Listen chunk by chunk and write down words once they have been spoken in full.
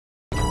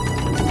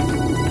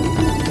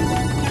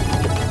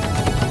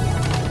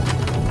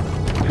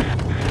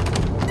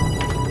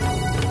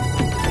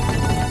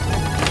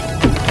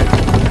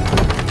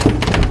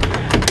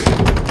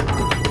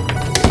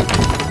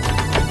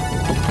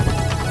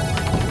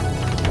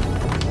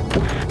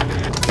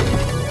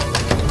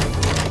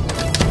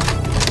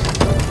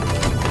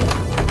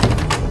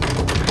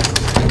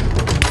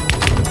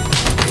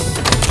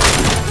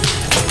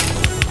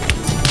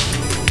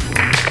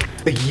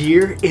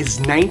year is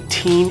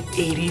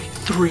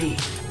 1983.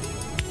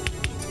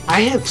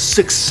 I have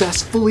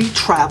successfully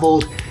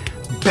traveled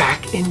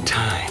back in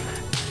time.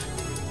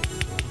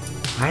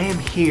 I am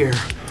here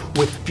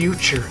with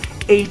future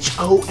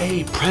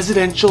HOA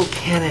presidential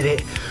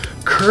candidate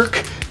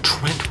Kirk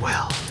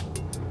Trentwell.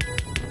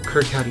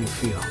 Kirk, how do you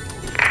feel?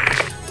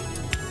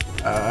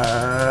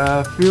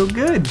 Feel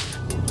good.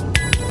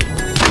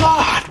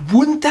 God,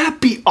 wouldn't that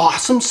be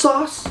awesome,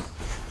 Sauce?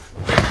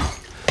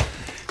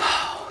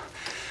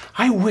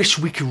 I wish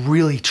we could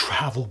really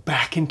travel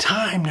back in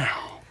time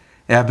now.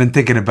 Yeah, I've been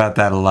thinking about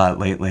that a lot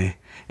lately.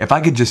 If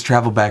I could just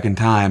travel back in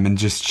time and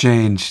just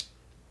change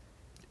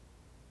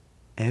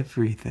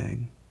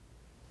everything.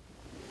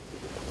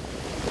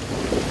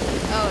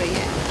 Oh,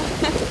 yeah.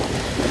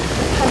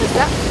 How does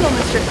that feel,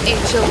 Mr.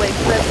 HOA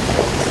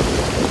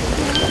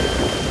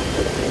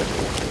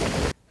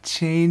President?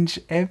 Change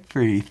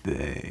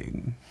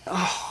everything.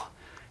 Oh,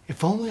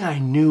 if only I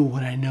knew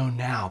what I know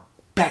now,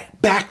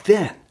 back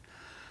then.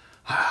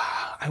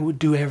 I would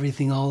do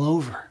everything all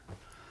over.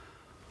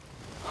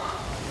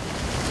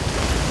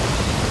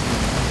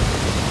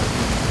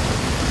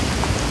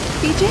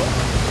 Beejay?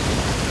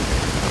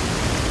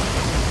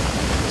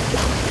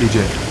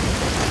 Beejay.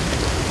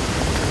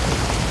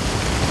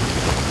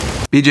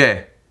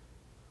 Beejay.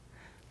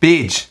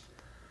 Beej.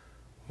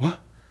 What?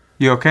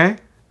 You okay?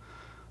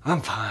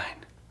 I'm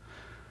fine.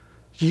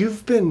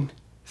 You've been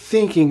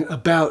thinking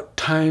about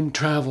time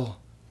travel,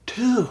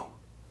 too.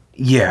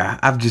 Yeah,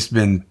 I've just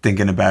been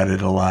thinking about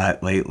it a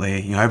lot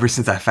lately. You know, ever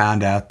since I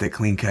found out that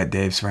Clean Cut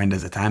Dave's friend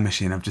has a time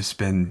machine, I've just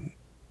been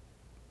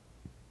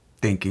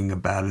thinking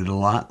about it a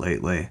lot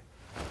lately.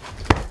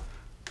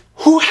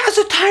 Who has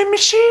a time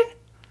machine?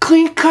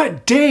 Clean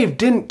Cut Dave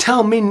didn't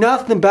tell me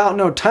nothing about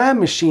no time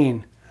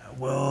machine.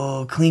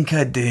 Well, Clean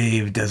Cut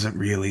Dave doesn't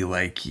really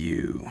like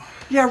you.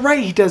 Yeah,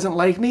 right, he doesn't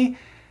like me.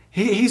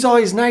 He's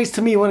always nice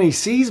to me when he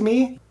sees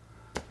me.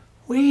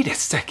 Wait a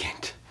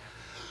second.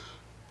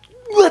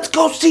 Let's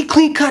go see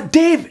Clean Cut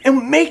Dave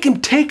and make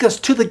him take us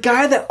to the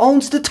guy that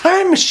owns the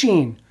time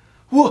machine.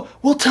 We'll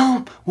tell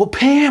him we'll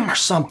pay him or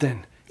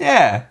something.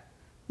 Yeah.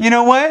 You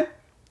know what?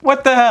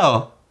 What the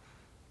hell?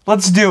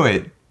 Let's do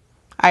it.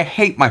 I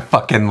hate my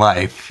fucking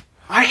life.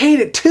 I hate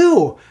it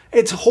too.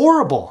 It's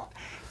horrible.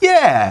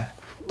 Yeah.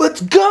 Let's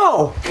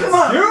go. Come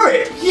on. Do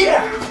it.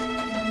 Yeah.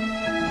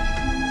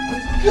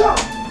 Let's go.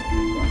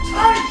 We're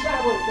time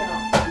travelers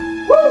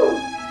now.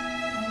 Woo!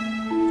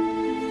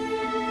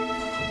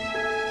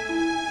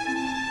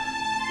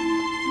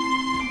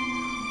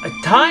 A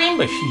time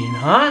machine,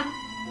 huh?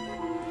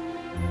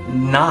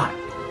 Not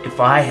if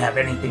I have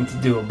anything to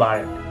do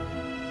about it.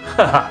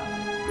 Ha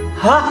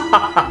ha ha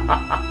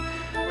ha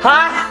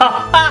ha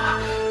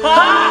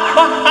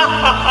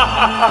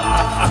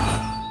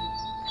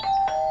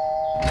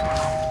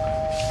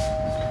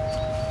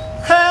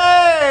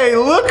Hey,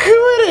 look who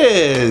it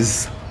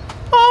is!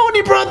 Oh, and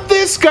you brought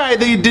this guy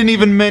that you didn't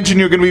even mention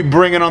you're gonna be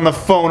bringing on the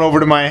phone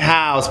over to my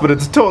house, but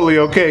it's totally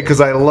okay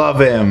because I love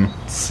him.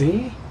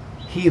 See?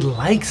 He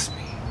likes me.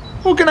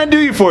 What can I do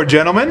you for,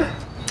 gentlemen?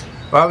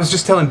 Well, I was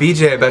just telling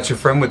Beejay about your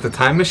friend with the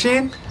time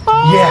machine.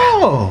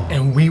 Oh! Yeah,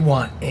 and we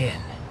want in.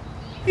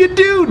 You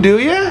do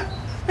you?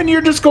 And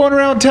you're just going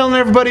around telling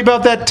everybody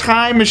about that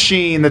time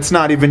machine that's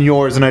not even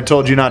yours and I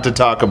told you not to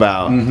talk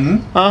about.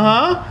 Mm-hmm.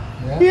 Uh-huh.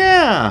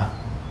 Yeah.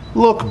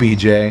 Look,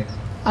 Beejay,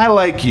 I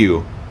like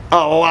you. A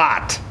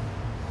lot.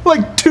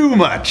 Like, too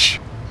much.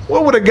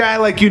 What would a guy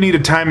like you need a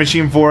time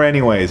machine for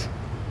anyways?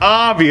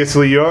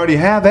 Obviously, you already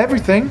have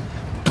everything.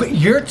 But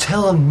you're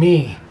telling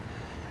me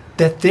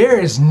that there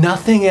is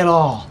nothing at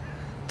all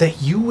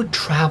that you would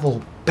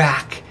travel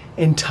back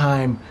in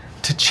time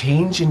to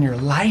change in your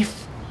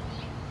life?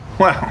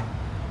 Well,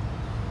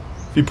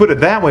 if you put it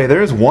that way,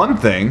 there's one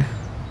thing.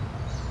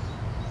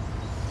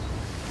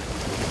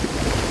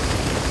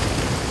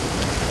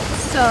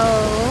 So,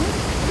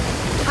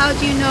 how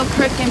do you know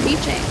Kirk and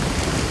Beejay?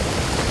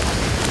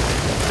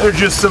 They're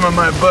just some of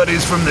my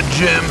buddies from the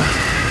gym.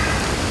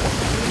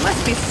 You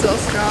must be so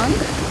strong.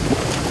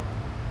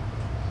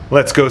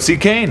 Let's go see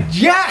Kaine.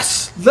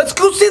 Yes! Let's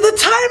go see the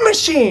time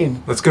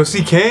machine! Let's go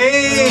see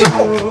Kaine.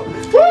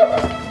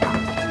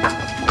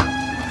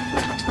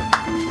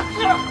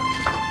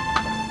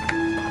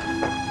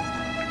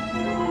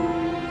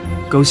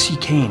 Go see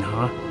Kaine,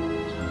 huh?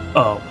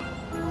 Oh,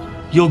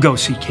 you'll go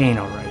see Kaine,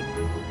 all right.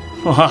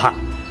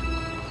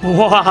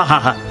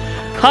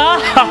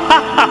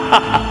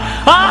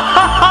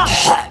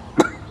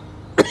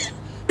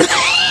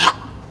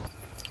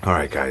 All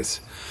right,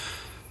 guys.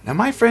 Now,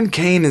 my friend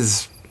Kaine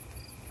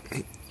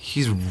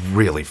he's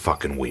really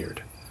fucking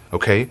weird,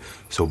 okay?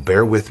 So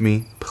bear with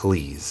me,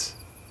 please.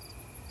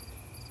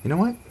 You know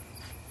what?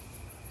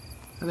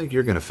 I think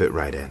you're gonna fit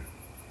right in.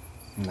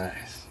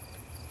 Nice.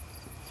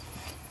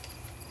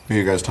 Who are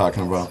you guys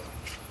talking about?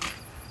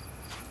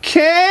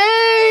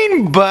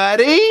 Kaine,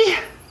 buddy!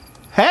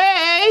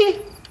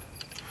 Hey!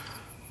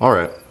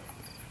 Alright.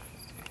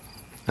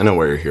 I know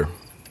why you're here.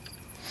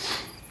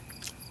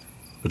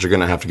 But you're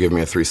gonna have to give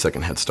me a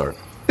 3-second head start.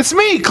 It's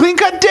me, Clean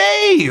Cut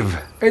Dave!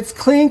 It's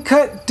Clean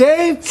Cut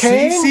Dave,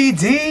 Kaine.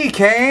 CCD,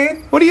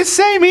 Kaine. What do you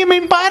say? Me and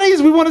my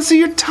buddies, we want to see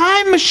your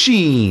time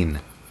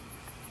machine.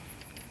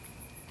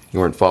 You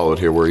weren't followed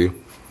here, were you?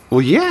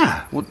 Well,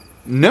 yeah. Well,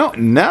 no,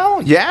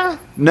 yeah,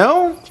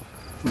 no.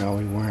 No,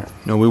 we weren't.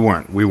 No, we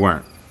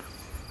weren't.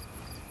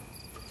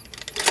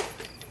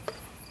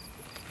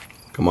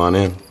 Come on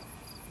in.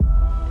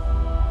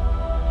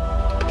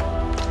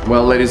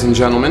 Well, ladies and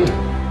gentlemen,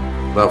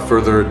 without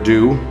further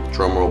ado,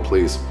 drum roll,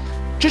 please.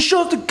 Just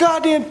show us the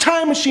goddamn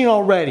time machine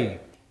already.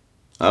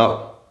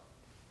 Oh.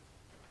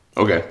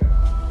 Okay.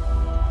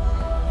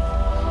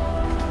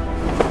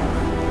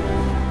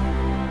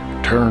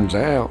 Turns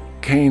out,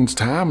 Kaine's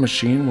time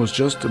machine was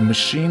just a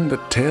machine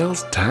that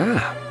tells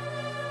time.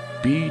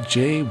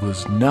 Beejay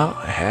was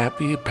not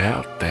happy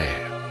about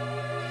that.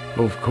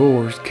 Of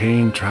course,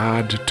 Kaine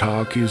tried to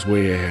talk his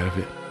way out of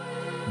it.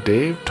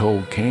 Dave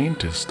told Kaine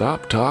to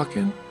stop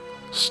talking,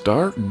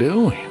 start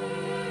doing.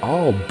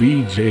 All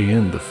Beejay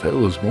and the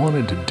fellas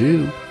wanted to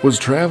do was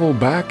travel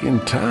back in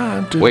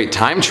time to— Wait,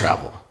 time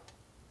travel?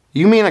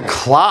 You mean a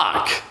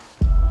clock?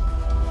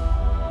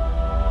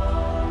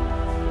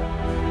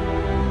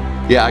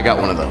 Yeah, I got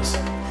one of those.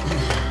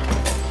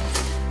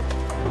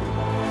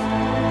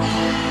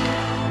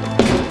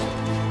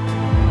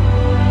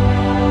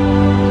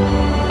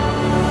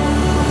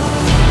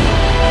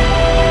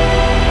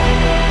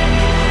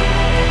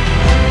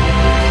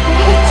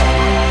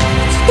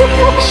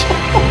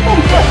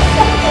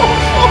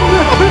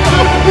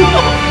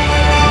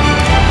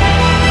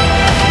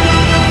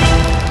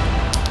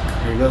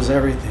 Here goes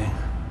everything.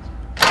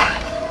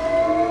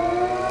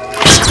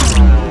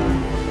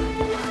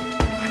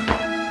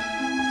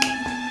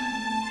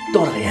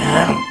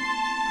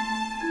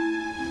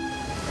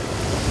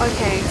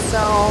 Okay,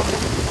 so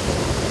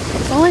I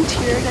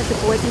volunteered at the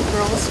Boys and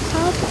Girls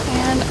Club,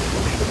 and I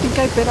think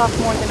I bit off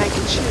more than I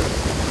can chew.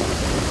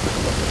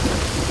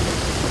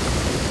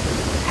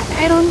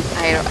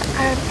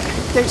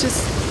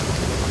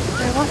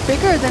 They're a lot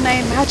bigger than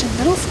I imagined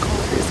middle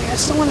schoolers. I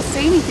just don't want to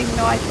say anything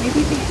though.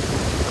 Maybe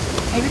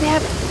they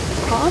have a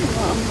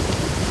problem.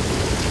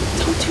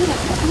 Don't do that.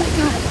 Oh my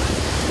god.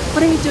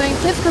 What are you doing?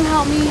 Please come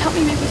help me. Help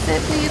me make me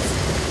sit, please.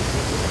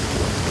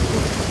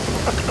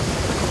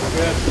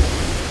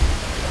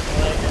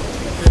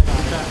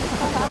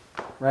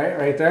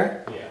 Right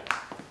there?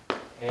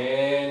 Yeah.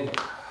 And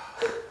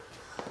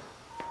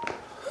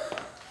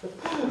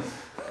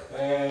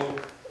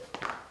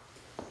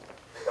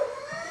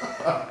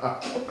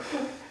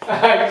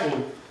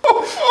action.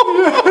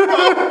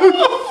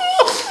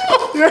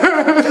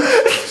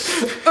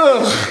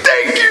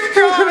 Thank you,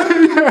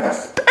 God!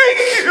 Yes! Thank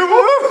you!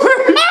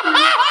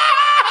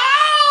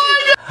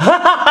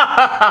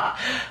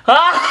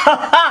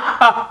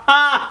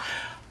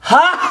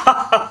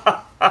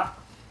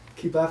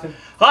 Keep laughing.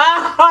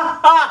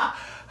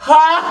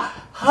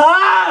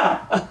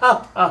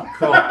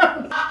 Cool.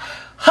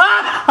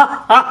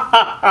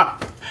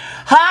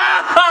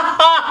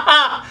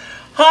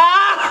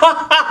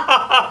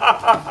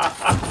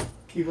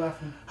 Keep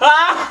laughing.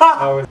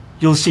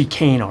 You'll see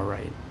Kaine all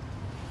right.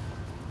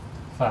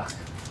 Fuck.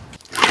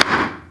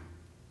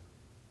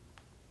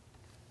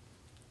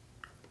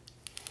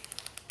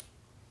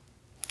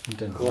 It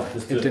didn't Cool. work.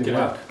 Just It didn't get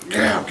work.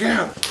 out. Get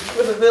out.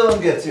 When the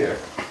villain gets here.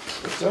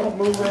 Don't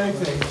move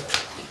anything.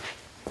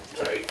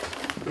 Right.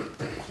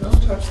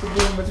 Don't touch the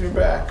boom with your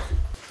back.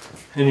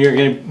 And you're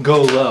gonna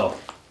go low.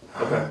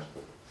 Okay.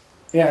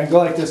 Yeah, go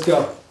like this,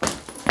 go.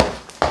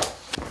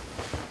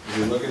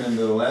 You're looking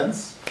into the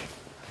lens?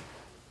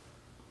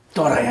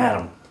 Thought I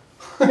had him.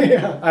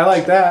 Yeah, I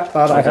like that.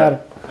 Thought I had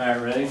it.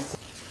 Alright, ready?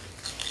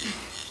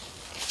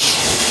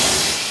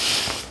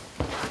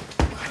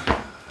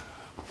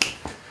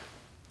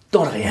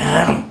 Thought I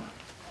had him.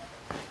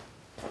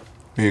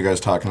 Who are you guys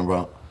talking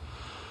about?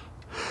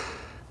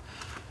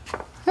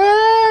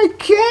 Hey,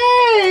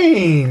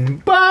 Kaine!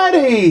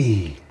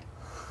 Buddy!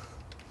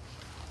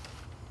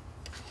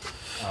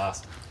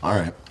 Awesome. All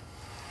right.